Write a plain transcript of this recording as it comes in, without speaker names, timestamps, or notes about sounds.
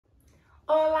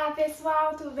Olá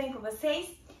pessoal, tudo bem com vocês?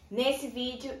 Nesse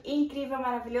vídeo incrível,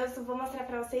 maravilhoso, vou mostrar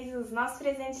pra vocês os nossos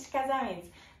presentes de casamento.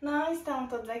 Não estão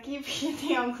todos aqui porque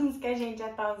tem alguns que a gente já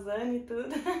tá usando e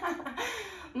tudo.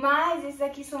 Mas esses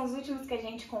aqui são os últimos que a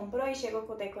gente comprou e chegou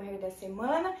com o decorrer da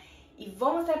semana. E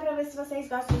vou mostrar pra ver se vocês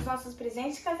gostam dos nossos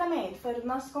presentes de casamento. Foram os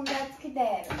nossos convidados que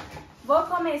deram. Vou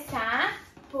começar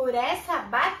por essa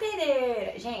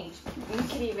batedeira. Gente,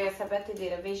 incrível essa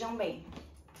batedeira, vejam bem.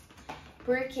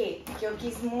 Por quê? Porque eu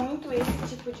quis muito esse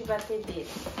tipo de batedeira.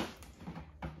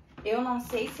 Eu não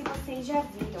sei se vocês já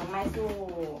viram, mas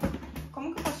o...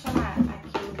 Como que eu posso chamar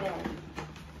aquilo dela?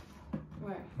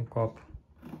 O copo.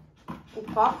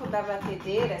 O copo da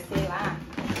batedeira, sei lá.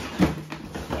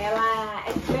 Ela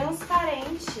é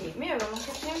transparente. Meu, eu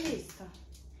nunca tinha visto.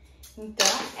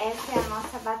 Então, essa é a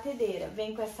nossa batedeira.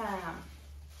 Vem com essa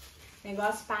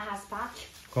negócio pra raspar.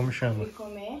 Como chama? E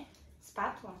comer.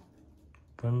 Espátula.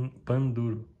 Pan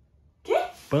duro. Quê?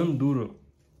 Pan duro.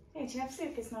 Gente, não é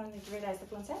possível que esse nome de verdade tá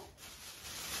falando sério?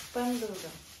 Pan duro.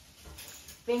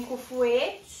 Vem com o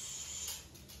fouet.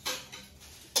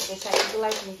 Vou deixar aqui do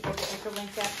ladinho, que daqui a pouco eu vou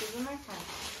enfiar tudo na cara.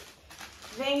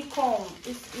 Vem com...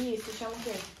 Isso, chama o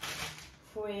quê?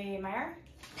 Fouet maior?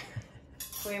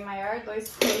 Fouet maior, 2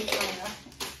 fouets maior.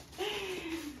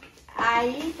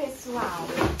 Aí, pessoal...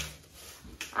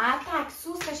 Ah, tá, que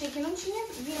susto, achei que não tinha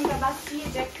vindo a bacia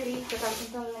de acrílico, eu tava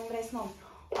tentando lembrar esse nome.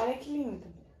 Olha que lindo.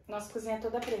 Nossa cozinha é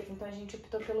toda preta, então a gente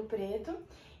optou pelo preto.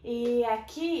 E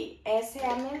aqui, essa é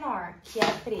a menor, que é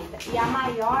a preta. E a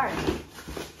maior...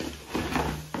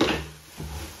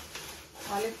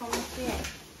 Olha como que é.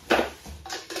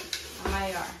 A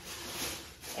maior.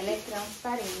 Ela é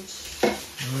transparente.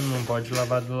 Não pode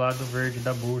lavar do lado verde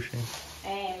da bucha, hein?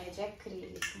 É, ela é de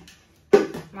acrílico.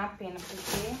 Uma pena,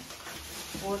 porque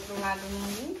o outro lado não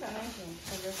limpa, né, gente?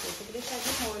 Fazer o quê? Tem que deixar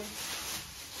de molho.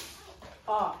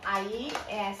 Ó, aí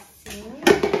é assim.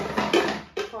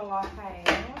 Coloca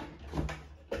ela.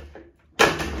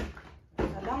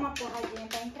 Só dá uma porradinha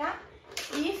pra entrar.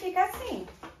 E fica assim.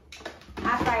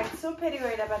 A parte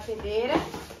superior da batedeira.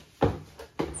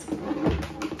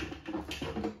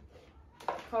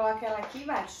 Coloca ela aqui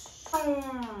embaixo.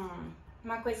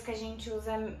 Uma coisa que a gente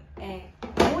usa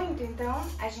muito, então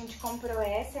a gente comprou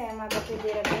essa. É uma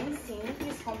batedeira bem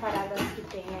simples comparada às que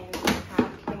tem aí no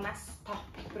mercado, que tem umas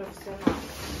top profissional.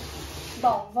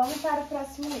 Bom, vamos para o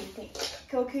próximo item,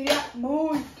 que eu queria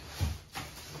muito.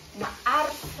 Uma air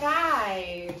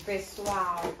fryer,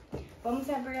 pessoal. Vamos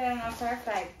abrir a nossa air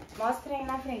fryer. Mostra aí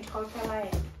na frente qual que ela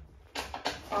é.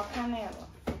 Foca nela.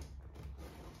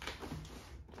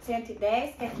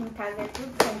 110, que aqui em casa é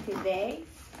tudo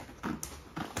 110.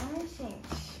 Ai,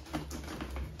 gente.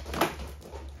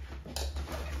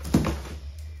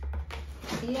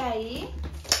 E aí...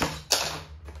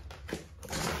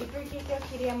 E por que que eu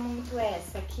queria muito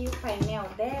essa? Aqui o painel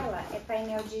dela é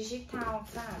painel digital,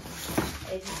 sabe?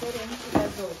 É diferente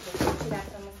das outras. Vou tirar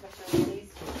pra mostrar pra vocês.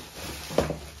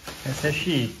 Essa é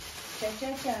chique. Tchau,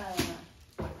 tchau,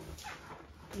 tchau.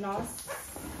 Nossa.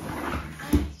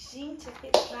 Ai, gente, é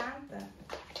pesada.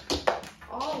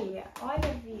 Olha, olha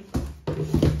a vida.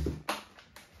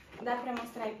 Dá pra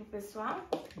mostrar aí pro pessoal?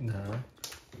 Dá.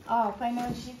 Ó, o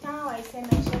painel digital, aí você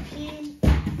mexe aqui.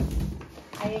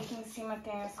 Aí aqui em cima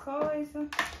tem as coisas.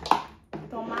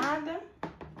 Tomada.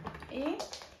 E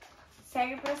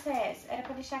segue o processo. Era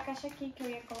pra deixar a caixa aqui que eu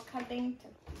ia colocar dentro.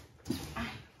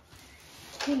 Ai,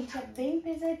 gente, é bem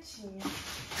pesadinha.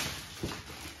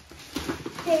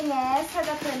 Tem essa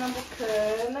da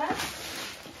Pernambucana.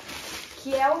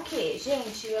 Que é o que?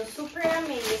 Gente, eu super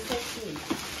amei esse aqui.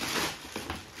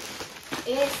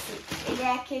 Esse, ele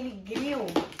é aquele grill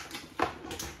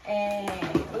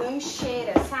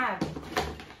lancheira, sabe?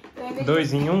 Então,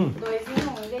 2 em 1? 2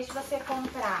 em 1. Em vez de você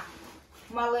comprar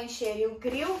uma lancheira e o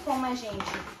grill, como a gente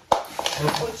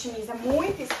otimiza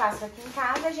muito espaço aqui em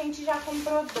casa, a gente já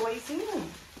comprou 2 em 1.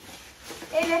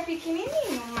 Ele é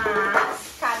pequenininho,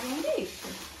 mas cabe um bicho.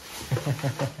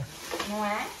 Não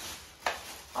é?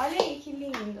 Olha aí que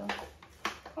lindo.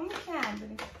 Como que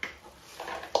abre?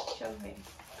 Deixa eu ver.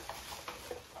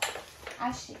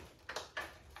 Achei.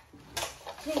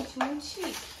 Gente, muito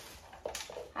chique.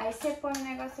 Aí você põe o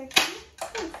negócio aqui.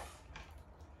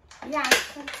 E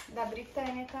assa, da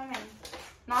Britânia também.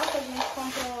 Nossa, a gente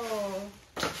comprou,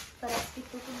 parece que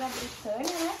tudo da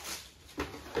Britânia, né?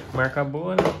 Marca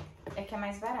boa, né? É que é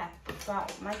mais barato. Pessoal,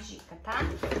 uma dica, tá?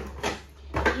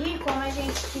 E como a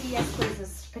gente queria as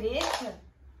coisas pretas,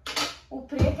 o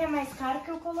preto é mais caro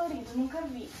que o colorido, nunca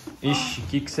vi. Ixi, o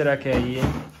que será que é aí,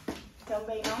 hein?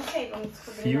 Também não sei, vamos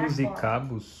descobrir Fios e agora.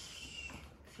 cabos.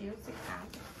 Fios e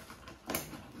cabos.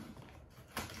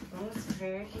 Vamos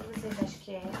ver o que vocês acham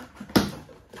que é.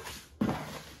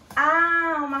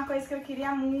 Ah, uma coisa que eu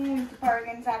queria muito pra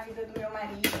organizar a vida do meu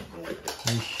marido.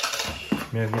 Ixi,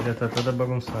 minha vida tá toda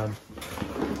bagunçada.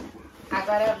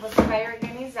 Agora você vai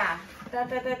organizar. Tá,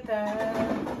 tá, tá, tá.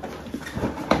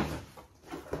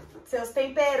 Seus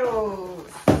temperos.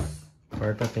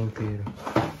 Porta tempero.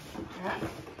 Hã?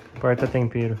 Porta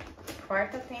tempero.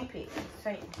 Porta tempero, isso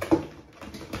aí.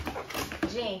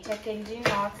 Gente, aquele de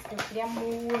inox que eu queria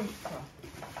muito.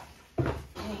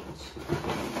 Gente.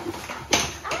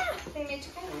 Ah, tem medo de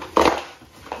cair.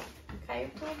 Caiu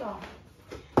tudo, ó.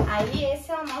 Aí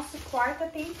esse é o nosso porta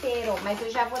tempero. Mas eu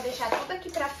já vou deixar tudo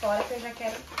aqui pra fora, que eu já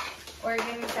quero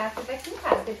organizar tudo aqui em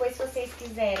casa. Depois, se vocês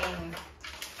quiserem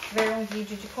ver um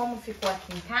vídeo de como ficou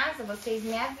aqui em casa, vocês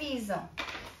me avisam.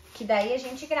 Que daí a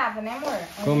gente grava, né, amor?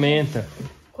 Comenta.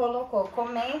 Colocou,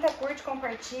 comenta, curte,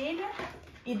 compartilha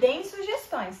e deem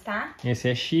sugestões, tá? Esse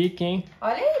é chique, hein?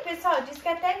 Olha aí, pessoal, diz que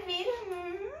até vira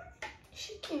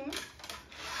chiquinho.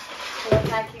 Vou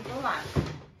colocar aqui do lado.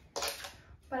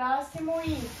 Próximo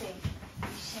item.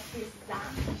 Deixa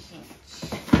pesado, gente.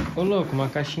 Ô, louco, uma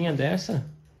caixinha dessa?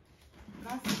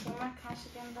 Nossa, tem uma caixa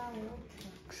dentro da outra.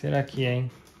 O que será que é,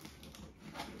 hein?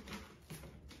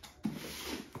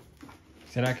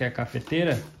 Será que é a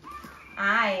cafeteira?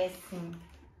 Ah, é sim.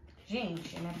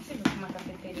 Gente, não é possível que uma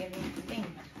cafeteria venha aqui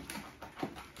dentro.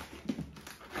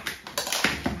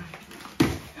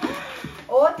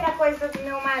 Outra coisa do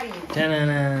meu marido.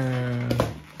 Tcharam!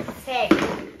 Sério.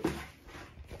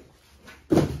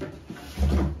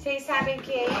 Vocês sabem o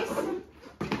que é isso?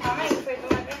 Calma aí, foi de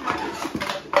uma errada.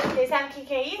 Vocês sabem o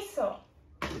que é isso? O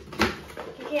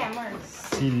que é, amor?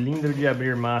 Cilindro de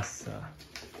abrir massa.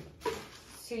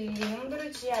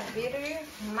 Cilindro de abrir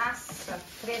massa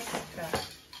fresca.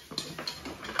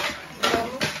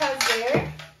 Vamos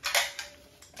fazer...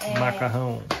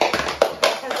 Macarrão.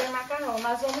 Vamos fazer macarrão.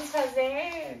 Nós vamos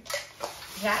fazer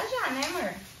já, né,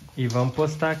 amor? E vamos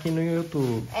postar aqui no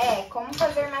YouTube. É, como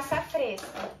fazer massa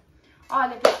fresca.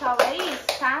 Olha, pessoal, é isso,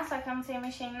 tá? Só que eu não sei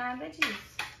mexer em nada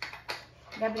disso.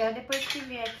 Gabriel, depois que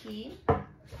vier aqui...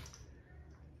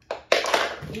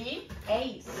 E é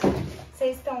isso.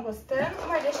 Vocês estão gostando?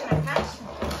 Amor, deixa na caixa?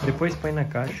 Depois põe na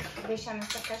caixa. Vou deixar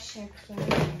nessa caixinha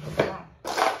pequenininha, ó.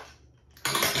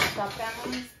 Só pra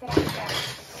não estragar.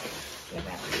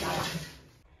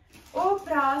 O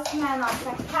próximo é a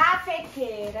nossa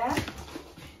cafeteira.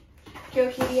 Que eu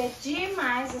queria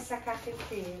demais essa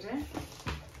cafeteira.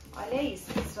 Olha isso,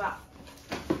 pessoal.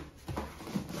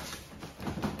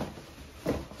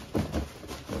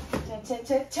 Tchá, tchá,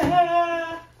 tchá,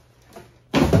 tchá.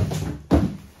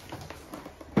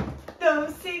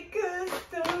 Doce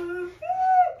custo.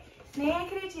 Nem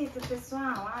acredito,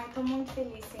 pessoal. Ai, tô muito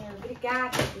feliz, Senhor.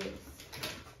 Obrigada, Deus.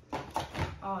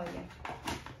 Olha.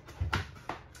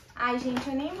 Ai, gente,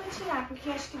 eu nem vou tirar,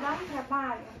 porque acho que dá um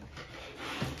trabalho.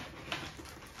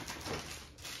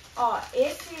 Ó,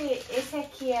 esse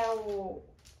aqui é o...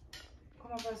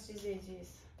 Como eu posso dizer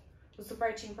disso? O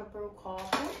suportinho pra pôr o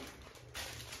copo.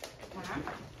 Tá?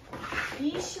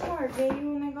 Ixi, amor, veio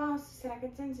um negócio. Será que é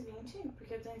 220?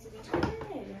 Porque 220 é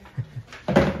vermelho.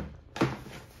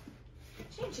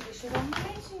 Gente, deixa eu dar uma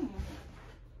olhadinha.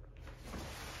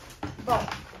 Bom,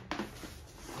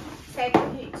 segue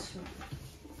o ritmo.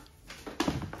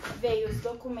 Veio os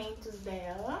documentos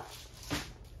dela.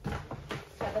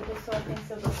 Cada pessoa tem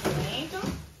seu documento.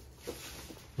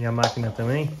 E a máquina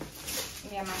também?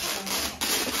 Minha máquina também.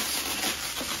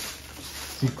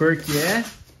 Que cor que é?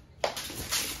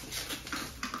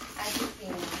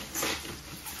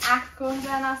 A cor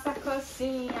da nossa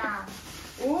cozinha.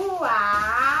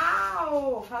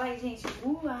 Uau! Fala aí, gente.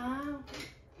 Uau!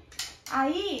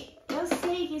 Aí, eu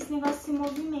sei que esse negócio se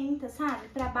movimenta, sabe?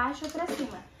 Pra baixo ou pra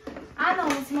cima. Ah, não,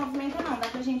 não se movimenta não. Dá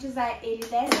pra gente usar ele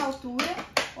dessa altura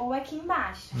ou aqui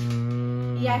embaixo.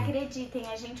 E acreditem,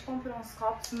 a gente comprou uns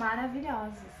copos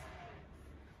maravilhosos.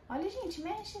 Olha, gente,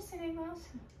 mexe esse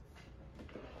negócio.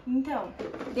 Então,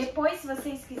 depois, se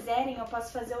vocês quiserem, eu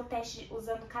posso fazer o teste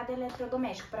usando cada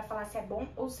eletrodoméstico pra falar se é bom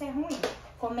ou se é ruim.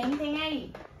 Comentem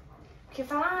aí. Porque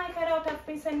fala, ai, Carol, eu tava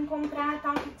pensando em comprar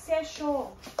tal, o que você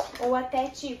achou? Ou até,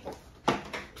 tipo,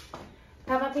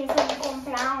 tava pensando em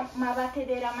comprar uma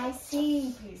batedeira mais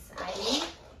simples. Aí,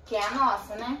 que é a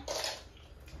nossa, né?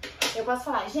 Eu posso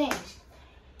falar, gente,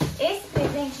 esse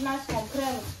presente nós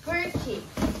compramos porque...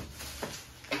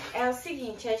 É o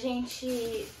seguinte, a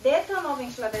gente detonou o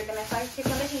ventilador da minha sogra, porque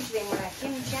quando a gente veio morar aqui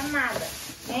não tinha nada,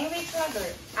 nem ventilador.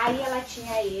 Aí ela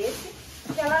tinha esse,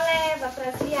 que ela leva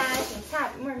pras viagens,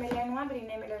 sabe? Amor, melhor não abrir,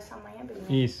 né? Melhor sua mãe abrir, né?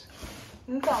 Isso.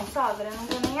 Então, sogra, eu não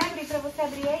vou nem abrir pra você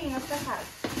abrir aí na sua casa.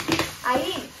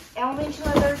 Aí, é um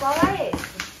ventilador igual a esse.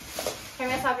 que a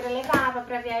minha sogra levava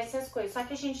pra viagem essas coisas. Só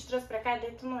que a gente trouxe pra cá e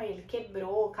detonou ele.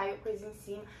 Quebrou, caiu coisa em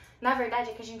cima. Na verdade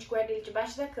é que a gente guarda ele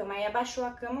debaixo da cama. Aí abaixou a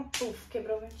cama, puf,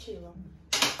 quebrou o ventilo.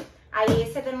 Aí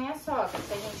esse é da minha sogra,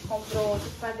 que a gente comprou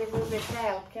outro pra devolver pra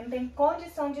ela. Porque não tem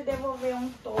condição de devolver um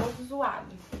todo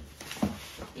zoado.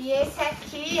 E esse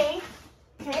aqui, hein?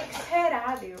 Que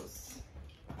será, Deus?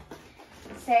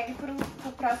 Segue pro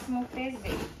próximo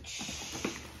presente.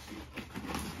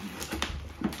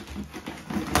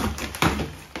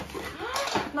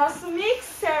 Nosso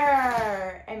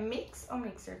mixer! É mix ou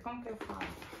mixer? Como que eu falo?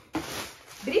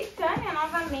 Britânia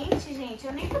novamente, gente.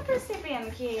 Eu nem tô percebendo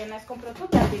que nós comprou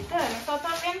tudo da Britânia. Só tô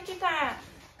vendo que tá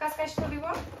com as caixas tudo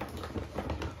igual.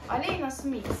 Olha aí nosso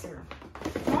mixer.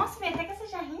 Nossa, vem até com essa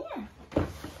jarrinha.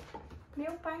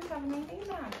 Meu pai não tava nem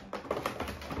lembrado.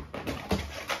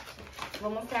 Vou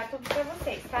mostrar tudo pra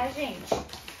vocês, tá, gente?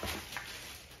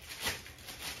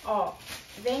 Ó,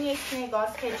 vem esse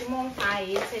negócio que é de montar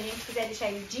ele. Se a gente quiser deixar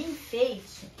ele de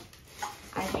enfeite,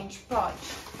 a gente pode.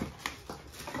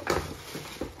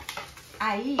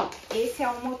 Aí, esse é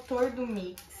o motor do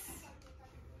mix.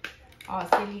 Ó,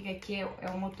 você liga aqui, é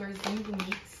o motorzinho do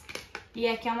mix. E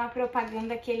aqui é uma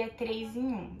propaganda que ele é 3 em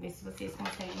 1. Vê se vocês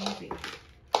conseguem ver.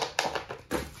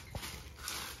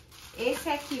 Esse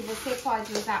aqui você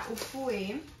pode usar o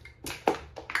fouet.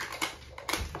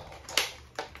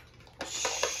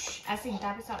 Assim,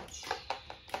 tá, pessoal?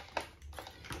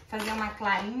 Fazer uma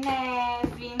clara em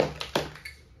neve.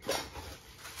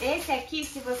 Esse aqui,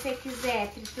 se você quiser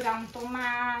triturar um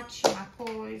tomate, uma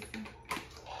coisa.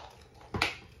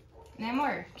 Né,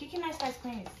 amor? O que nós faz com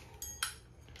isso?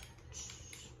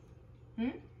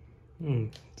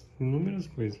 Inúmeras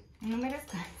coisas. Inúmeras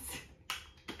coisas.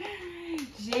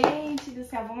 Gente do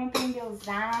céu, vamos aprender a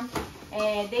usar.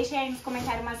 Deixem aí nos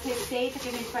comentários umas receitas que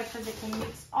a gente pode fazer com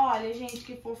mix. Olha, gente,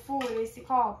 que fofura esse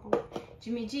copo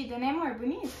de medida, né, amor?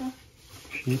 Bonito.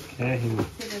 Chiquérrimo.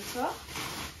 Você gostou?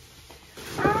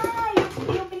 Ah, e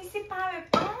o principal é...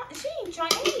 Ah, gente,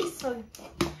 olha isso.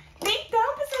 Tem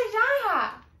tampa essa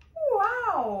jarra.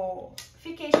 Uau!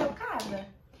 Fiquei chocada.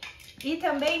 E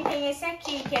também tem esse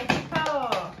aqui, que é tipo,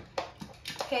 ó...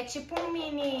 Que é tipo um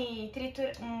mini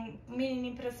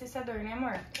processador, né,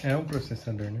 amor? É um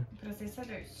processador, né?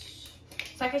 Processador.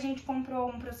 Só que a gente comprou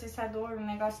um processador, um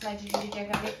negócio lá de dividir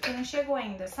HD, porque não chegou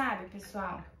ainda, sabe,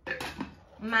 pessoal?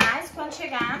 Mas quando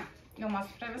chegar, eu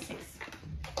mostro pra vocês.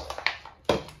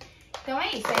 Então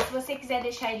é isso. Aí se você quiser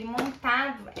deixar ele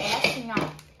montado, é assim, ó.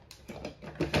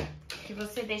 Que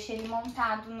você deixa ele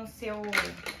montado no seu...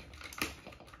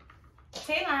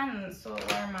 Sei lá, no seu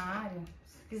armário.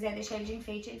 Se quiser deixar ele de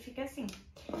enfeite, ele fica assim.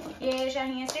 E aí a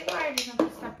jarrinha você guarda, não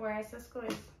precisa pôr essas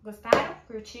coisas. Gostaram?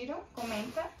 Curtiram?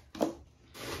 Comenta.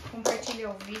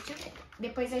 Compartilha o vídeo.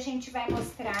 Depois a gente vai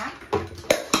mostrar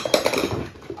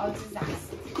o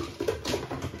desastre.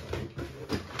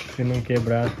 Se não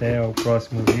quebrar até o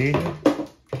próximo vídeo.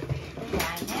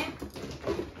 Vai, né?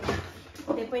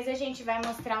 Depois a gente vai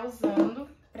mostrar usando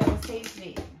pra vocês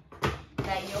verem.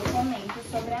 Daí eu comento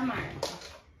sobre a marca.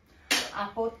 A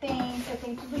potência,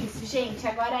 tem tudo isso. Gente,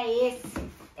 agora esse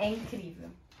é incrível.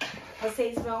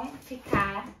 Vocês vão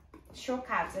ficar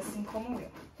chocados, assim como eu.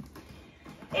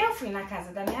 Eu fui na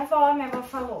casa da minha avó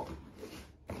falou: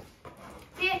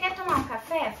 Fia, quer tomar um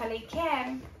café? Falei,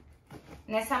 quero.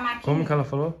 Nessa máquina. Como que ela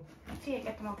falou? Fia,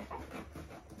 quer tomar um café?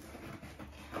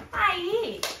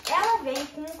 Aí, ela veio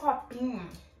com um copinho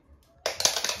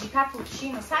de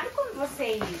cappuccino. Sabe quando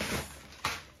vocês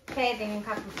pedem um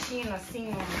cappuccino,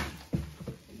 assim,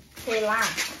 sei lá,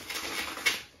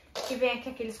 que vem aqui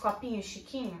aqueles copinhos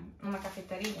chiquinhos, numa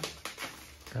cafetaria?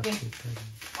 Cafetaria.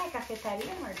 É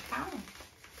cafetaria, amor? Calma.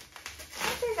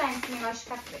 Como vocês dão esse negócio de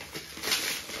café?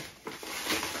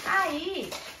 Aí,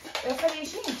 eu falei,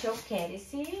 gente, eu quero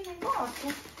esse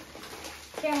negócio,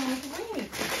 que é muito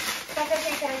bonito. Só que eu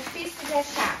achei que era difícil de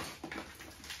achar.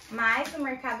 Mas o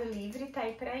Mercado Livre tá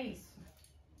aí pra isso.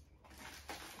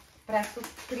 Pra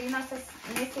suprir nossas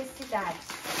necessidades.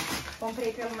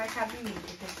 Comprei pelo Mercado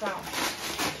Livre, pessoal.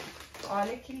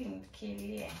 Olha que lindo que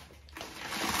ele é.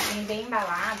 Vem bem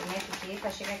embalado, né? Porque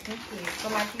pra chegar aqui inteiro.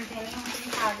 Tomara que não tenha nenhum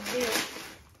trincado, viu?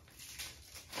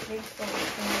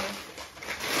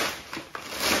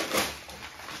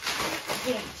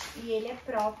 Gente, e ele é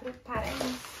próprio para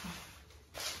isso.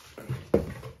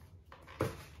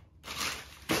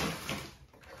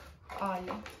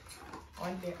 Olha,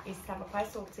 esse tava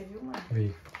quase solto, você viu, mano?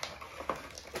 Vi.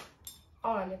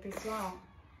 Olha, pessoal.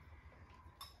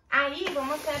 Aí, vou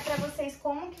mostrar pra vocês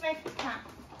como que vai ficar.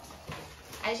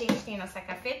 A gente tem nossa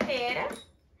cafeteira.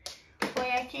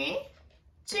 Põe aqui.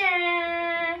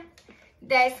 Tcharam!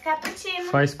 10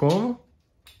 cappuccinos. Faz como?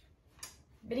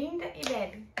 brinda e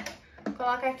bebe.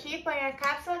 Coloca aqui, põe a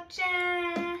cápsula,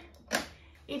 tchan,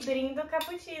 e brinda o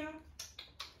cappuccino.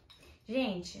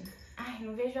 Gente, ai,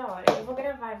 não vejo a hora. Eu vou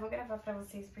gravar pra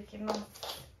vocês, porque, nossa...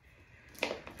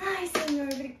 Ai, Senhor,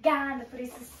 obrigada por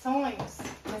esses sonhos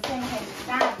que serem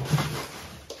realizados.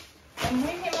 É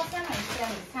muito emocionante pra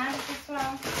mim, sabe,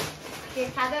 pessoal? Porque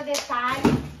cada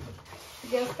detalhe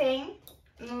Deus tem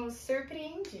nos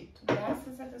surpreendido.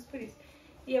 Graças a Deus por isso.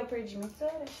 E eu perdi minha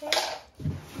tesoura, achei.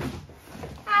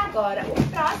 Agora, o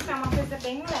próximo é uma coisa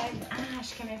bem leve. Ah,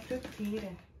 acho que é minha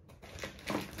fruteira.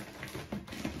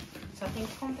 Só tem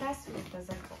que comprar as frutas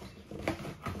agora.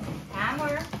 Tá,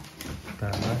 amor?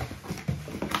 Tá.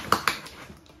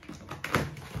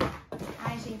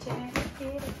 Ai, gente, é minha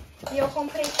fruteira. E eu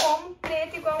comprei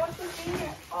completa igual a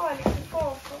cozinha. Olha que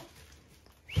fofo.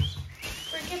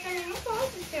 Porque também não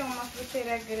pode ser uma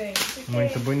fruteira grande. Porque...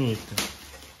 Muito bonita.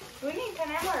 Bonita,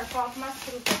 né, amor? Coloca umas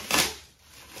frutas aqui.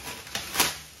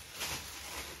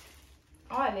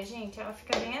 Olha, gente, ela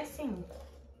fica bem assim.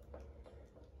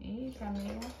 Ih, tá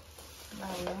meio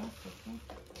balanço aqui.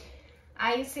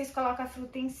 Aí vocês colocam a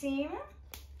fruta em cima.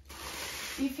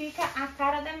 E fica a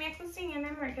cara da minha cozinha, né,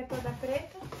 amor? Que é toda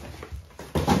preta.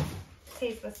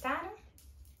 Vocês gostaram?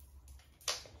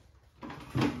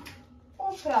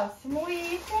 O próximo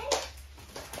item...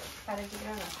 Para de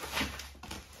gravar.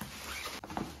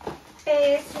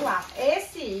 Pessoal,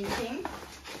 esse item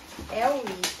é o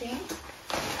item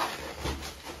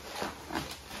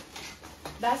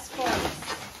das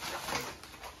folhas.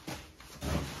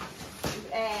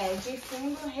 É de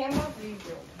fundo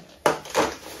removível.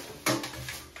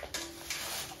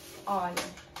 Olha,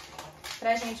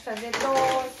 pra gente fazer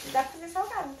doce. Dá pra fazer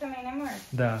salgado também, né, amor?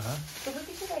 Dá. Tudo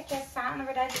que tiver que assar, na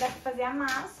verdade, dá pra fazer a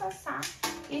massa, assar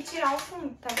e tirar o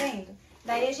fundo, tá vendo?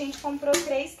 Daí a gente comprou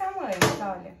 3 tamanhos,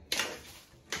 olha.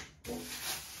 Vou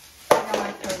pegar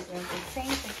uma corzinha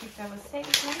decente aqui pra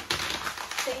vocês, né?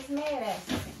 Vocês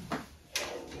merecem.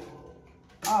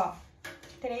 Ó,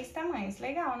 3 tamanhos.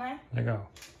 Legal, né?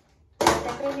 Legal.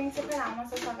 Até pra gente separar. Uma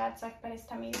só salgada, só que parece que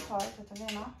tá meio torta, tá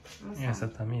vendo? Ó, amassada. Essa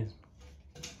tá mesmo?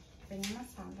 Bem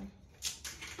amassada.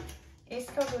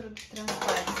 Esse que é o duro do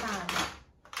transporte, sabe?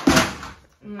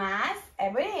 Mas é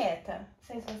bonita.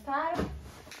 Vocês gostaram?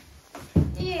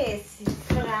 E esse,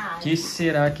 será? O que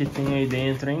será que tem aí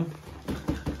dentro, hein?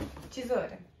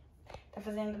 Tesoura. Tá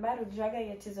fazendo barulho. Joga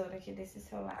aí a tesoura aqui desse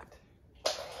seu lado.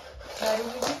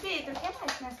 Barulho de vidro. O que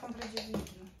mais que nós compramos de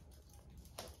vidro?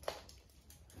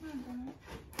 Nada, né?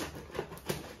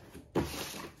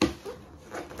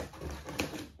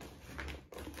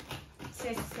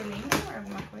 Você lembra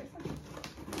alguma coisa?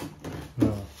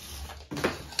 Não.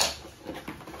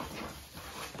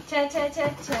 Tchá, tchá, tchá,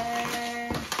 tchá.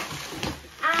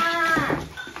 Ah!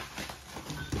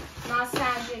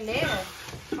 Nossa geleira.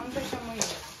 Como que eu chamo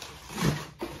isso?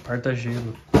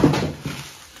 Porta-gelo.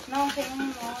 Não, tem um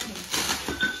nome.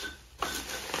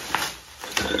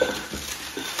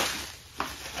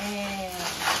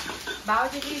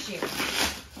 Balde de gelo.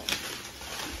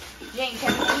 Gente,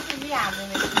 é muito viável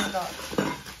nesse negócio.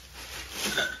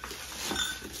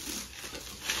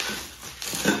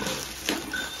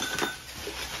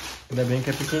 Ainda bem que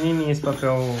é pequenininho esse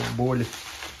papel bolha.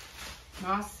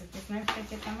 Nossa, esse não fica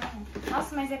aqui até amanhã.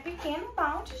 Nossa, mas é pequeno o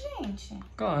balde, gente.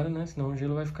 Claro, né? Senão o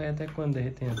gelo vai ficar aí até quando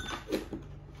derretendo.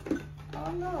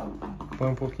 Oh, não.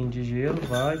 Põe um pouquinho de gelo,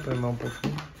 vai, põe mais um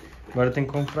pouquinho. Agora tem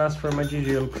que comprar as formas de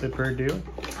gelo que você perdeu.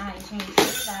 Ai, gente, é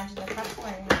verdade, da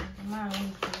capoeira.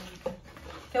 Maluco.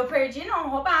 Se eu perdi, não,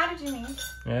 roubaram de mim.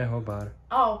 É, roubaram.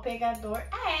 Ó, o pegador.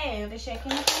 Eu deixei aqui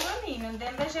no condomínio,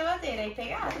 dentro da geladeira. Aí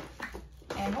pegaram.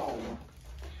 É roubo.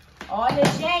 Olha,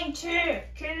 gente,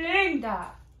 que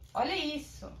linda! Olha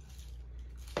isso.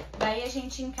 Daí a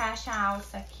gente encaixa a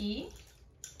alça aqui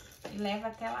e leva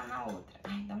até lá na outra.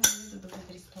 Ai, dá um medo do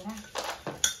vidro estourar.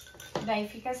 Daí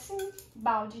fica assim,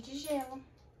 balde de gelo.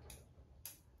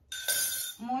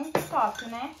 Muito top,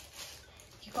 né?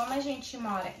 Que como a gente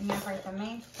mora em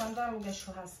apartamento, quando aluga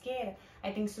churrasqueira,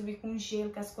 aí tem que subir com gelo,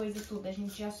 com as coisas e tudo. A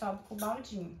gente já sobe com o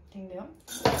baldinho, entendeu?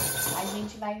 A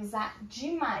gente vai usar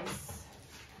demais.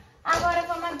 Agora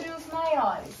vamos abrir os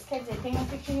maiores. Quer dizer, tem um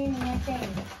pequenininho aqui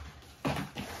ainda.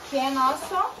 Que é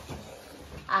nosso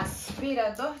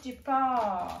aspirador de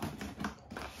pó.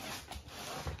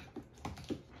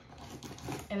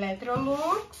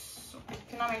 Electrolux.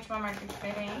 Finalmente uma marca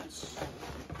diferente.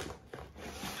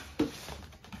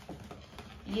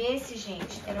 E esse,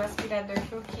 gente, era o aspirador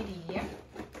que eu queria.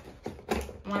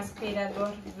 Um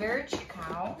aspirador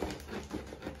vertical.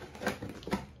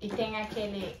 E tem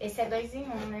aquele... Esse é 2 em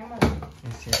 1, né, mano?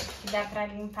 Esse é. Que dá pra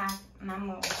limpar na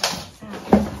mão,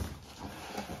 sabe?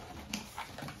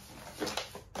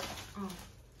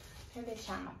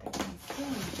 chata aqui em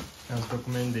cima. É o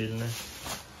documento dele, né?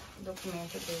 O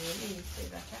documento dele, isso,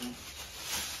 exatamente.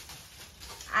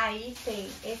 Aí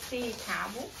tem esse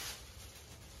cabo,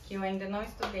 que eu ainda não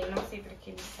estudei, não sei pra que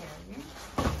ele serve.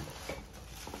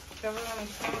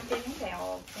 Provavelmente pra manter em pé,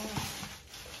 óbvio.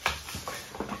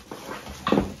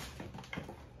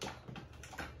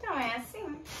 Então é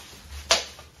assim.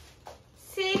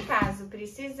 Se caso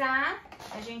precisar,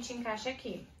 a gente encaixa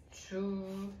aqui.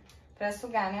 Pra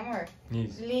sugar, né, amor?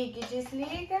 Isso. Liga e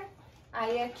desliga.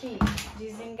 Aí aqui,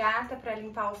 desengata pra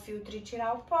limpar o filtro e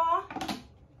tirar o pó.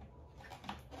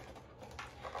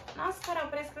 Nossa, Carol,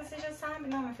 parece que você já sabe.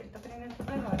 Não, meu filho, tô aprendendo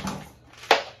tudo agora.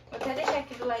 Vou até deixar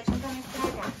aqui do ladinho pra não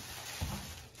estragar.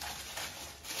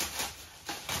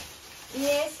 E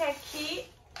esse aqui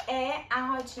é a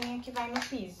rodinha que vai no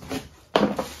piso.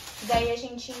 Daí a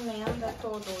gente emenda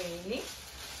todo ele.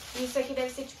 Isso aqui deve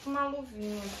ser tipo uma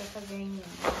luvinha pra fazer a emenda.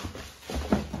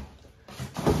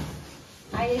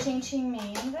 Aí a gente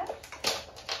emenda.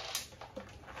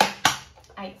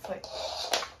 Aí foi.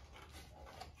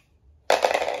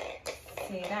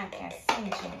 Será que é assim,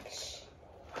 gente?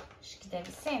 Acho que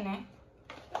deve ser, né?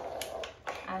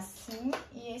 Assim,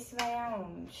 e esse vai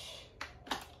aonde?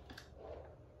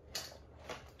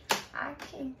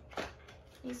 Aqui.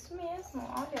 Isso mesmo.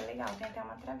 Olha, legal, tem até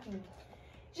uma travinha.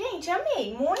 Gente,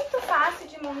 amei. Muito fácil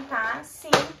de montar,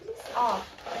 simples. Ó,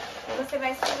 você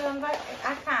vai sugando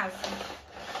a casa.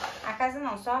 A casa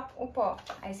não, só o pó.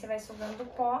 Aí você vai sugando o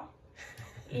pó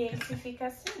e ele se fica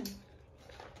assim.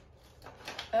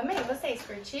 Amei. Vocês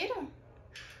curtiram?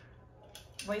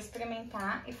 Vou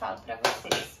experimentar e falo pra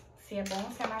vocês se é bom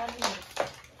ou se é maravilhoso.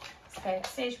 Espero que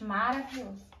seja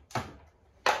maravilhoso.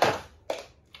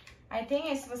 Aí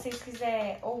tem esse, se vocês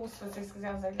quiserem, ou se vocês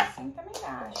quiserem usar ele assim, também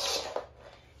dá, acho.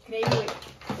 Creio eu,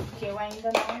 que eu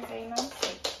ainda não usei, não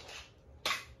sei.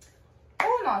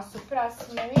 O nosso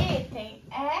próximo item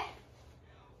é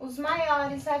os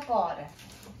maiores agora.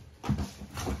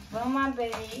 Vamos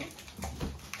abrir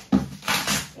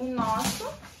o nosso.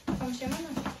 Como chama?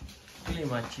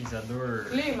 Climatizador.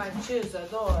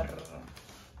 Climatizador.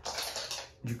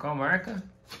 De qual marca?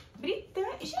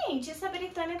 Britânia. Gente, essa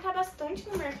Britânia tá bastante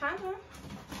no mercado, né?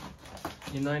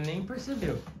 E nós nem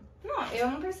percebeu. Não, eu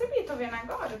não percebi, tô vendo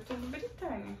agora, tudo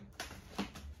Britânia.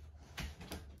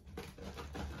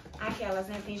 Aquelas,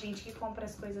 né? Tem gente que compra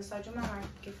as coisas só de uma marca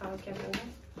porque fala que é boa.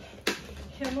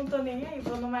 Eu não tô nem aí,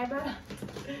 vou no mais barato.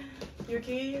 E o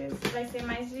que vai ser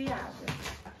mais viável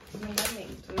no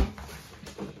momento, né?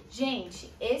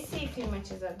 Gente, esse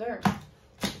climatizador,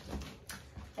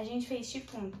 a gente fez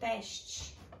tipo um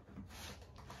teste.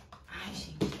 Ai,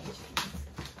 gente, é difícil.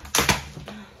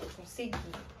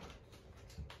 Consegui.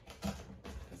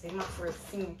 Fazer uma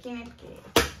forcinha aqui, né? Porque...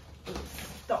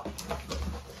 Top.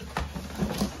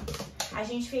 A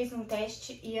gente fez um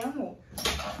teste e amou.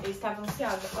 Eu estava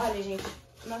ansiosa. Olha, gente,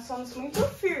 nós somos muito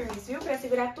firmes, viu? Pra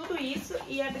segurar tudo isso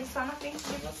e abrir só na frente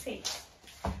de vocês.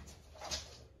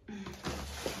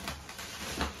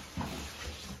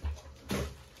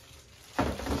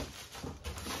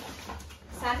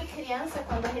 Sabe criança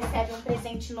quando recebe um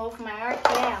presente novo maior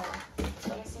que ela?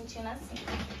 Tô me sentindo assim.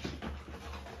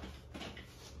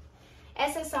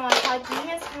 Essas são as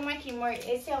rodinhas. Uma aqui, amor.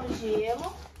 Esse é o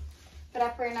gelo pra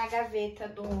pôr na gaveta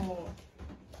do...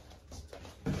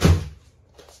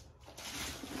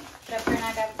 Pra pôr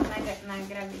na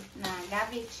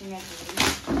gavetinha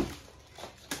dele.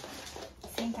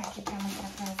 Vou sentar aqui pra mostrar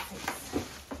pra vocês.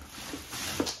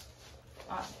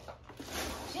 Ó.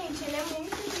 Gente, ele é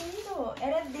muito lindo.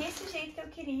 Era desse jeito que eu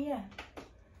queria.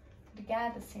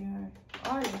 Obrigada, senhor.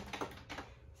 Olha.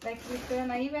 Você vai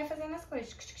clicando aí e vai fazendo as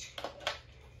coisas.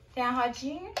 Tem a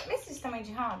rodinha. Vê se esse tamanho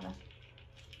de roda.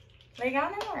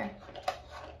 Legal, né, amor?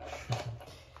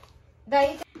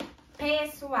 Daí,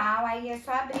 pessoal, aí é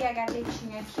só abrir a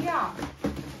gavetinha aqui, ó.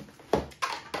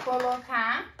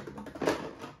 Colocar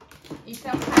e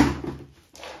tampar.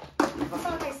 Vou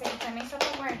colocar isso aí também só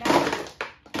pra guardar.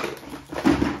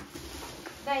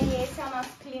 Daí, esse é o nosso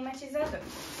climatizador.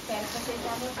 Espero que vocês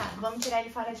tenham gostado. Vamos tirar ele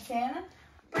fora de cena,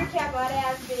 porque agora é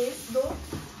a vez do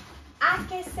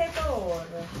aquecedor.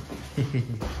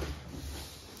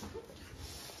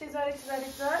 Tesoura, tesoura,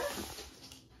 tesoura.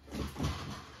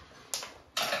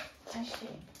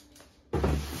 Achei.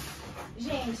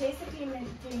 Gente, esse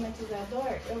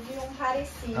climatizador, eu vi um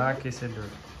parecido. Aquecedor.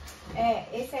 É,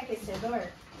 esse aquecedor,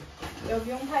 eu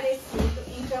vi um parecido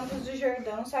em Campos do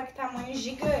Jordão, só que tamanho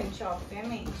gigante,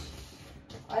 obviamente.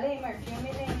 Olha aí, amor, filma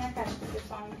ele aí na caixa, para o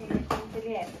pessoal não entender como que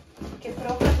ele é. Porque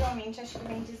provavelmente acho que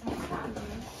vem desmontado,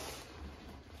 né?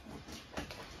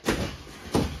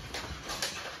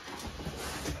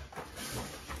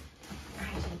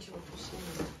 Ai, gente, eu vou puxar.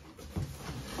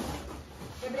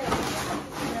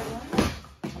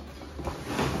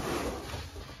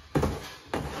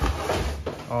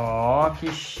 Ó,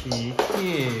 que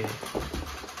chique!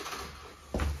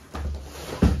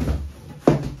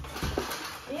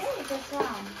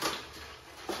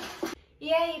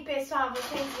 E aí, pessoal,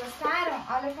 vocês gostaram?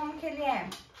 Olha como que ele é.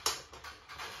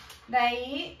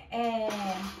 Daí,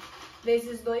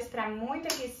 vezes 2 para muito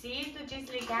aquecido,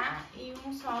 desligar e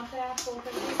um só para pouco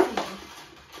aquecido.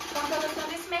 Então, tô gostando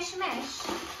desse mexe-mexe.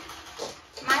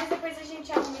 Mas depois a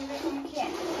gente arruma e vê como que é.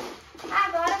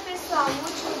 Agora, pessoal, o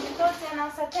último de todos é a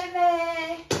nossa TV.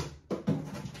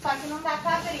 Só que não dá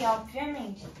pra abrir,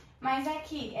 obviamente. Mas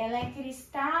aqui, ela é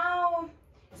cristal,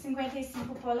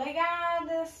 55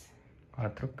 polegadas.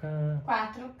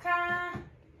 4K.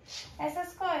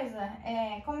 Essas coisas.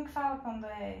 Como que fala quando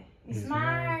é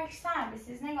smart, sabe?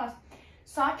 Esses negócios.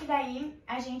 Só que daí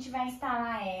a gente vai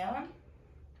instalar ela.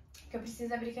 Que eu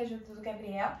preciso abrir com a ajuda do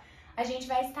Gabriel. A gente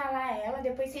vai instalar ela.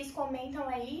 Depois vocês comentam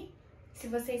aí se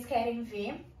vocês querem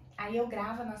ver. Aí eu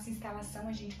gravo a nossa instalação,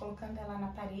 a gente colocando ela na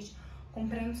parede,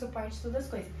 comprando suporte, todas as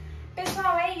coisas.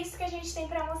 Pessoal, é isso que a gente tem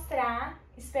pra mostrar.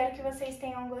 Espero que vocês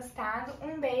tenham gostado.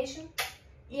 Um beijo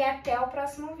e até o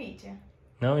próximo vídeo.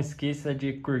 Não esqueça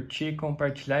de curtir,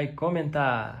 compartilhar e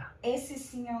comentar. Esse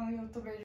sim é um youtuber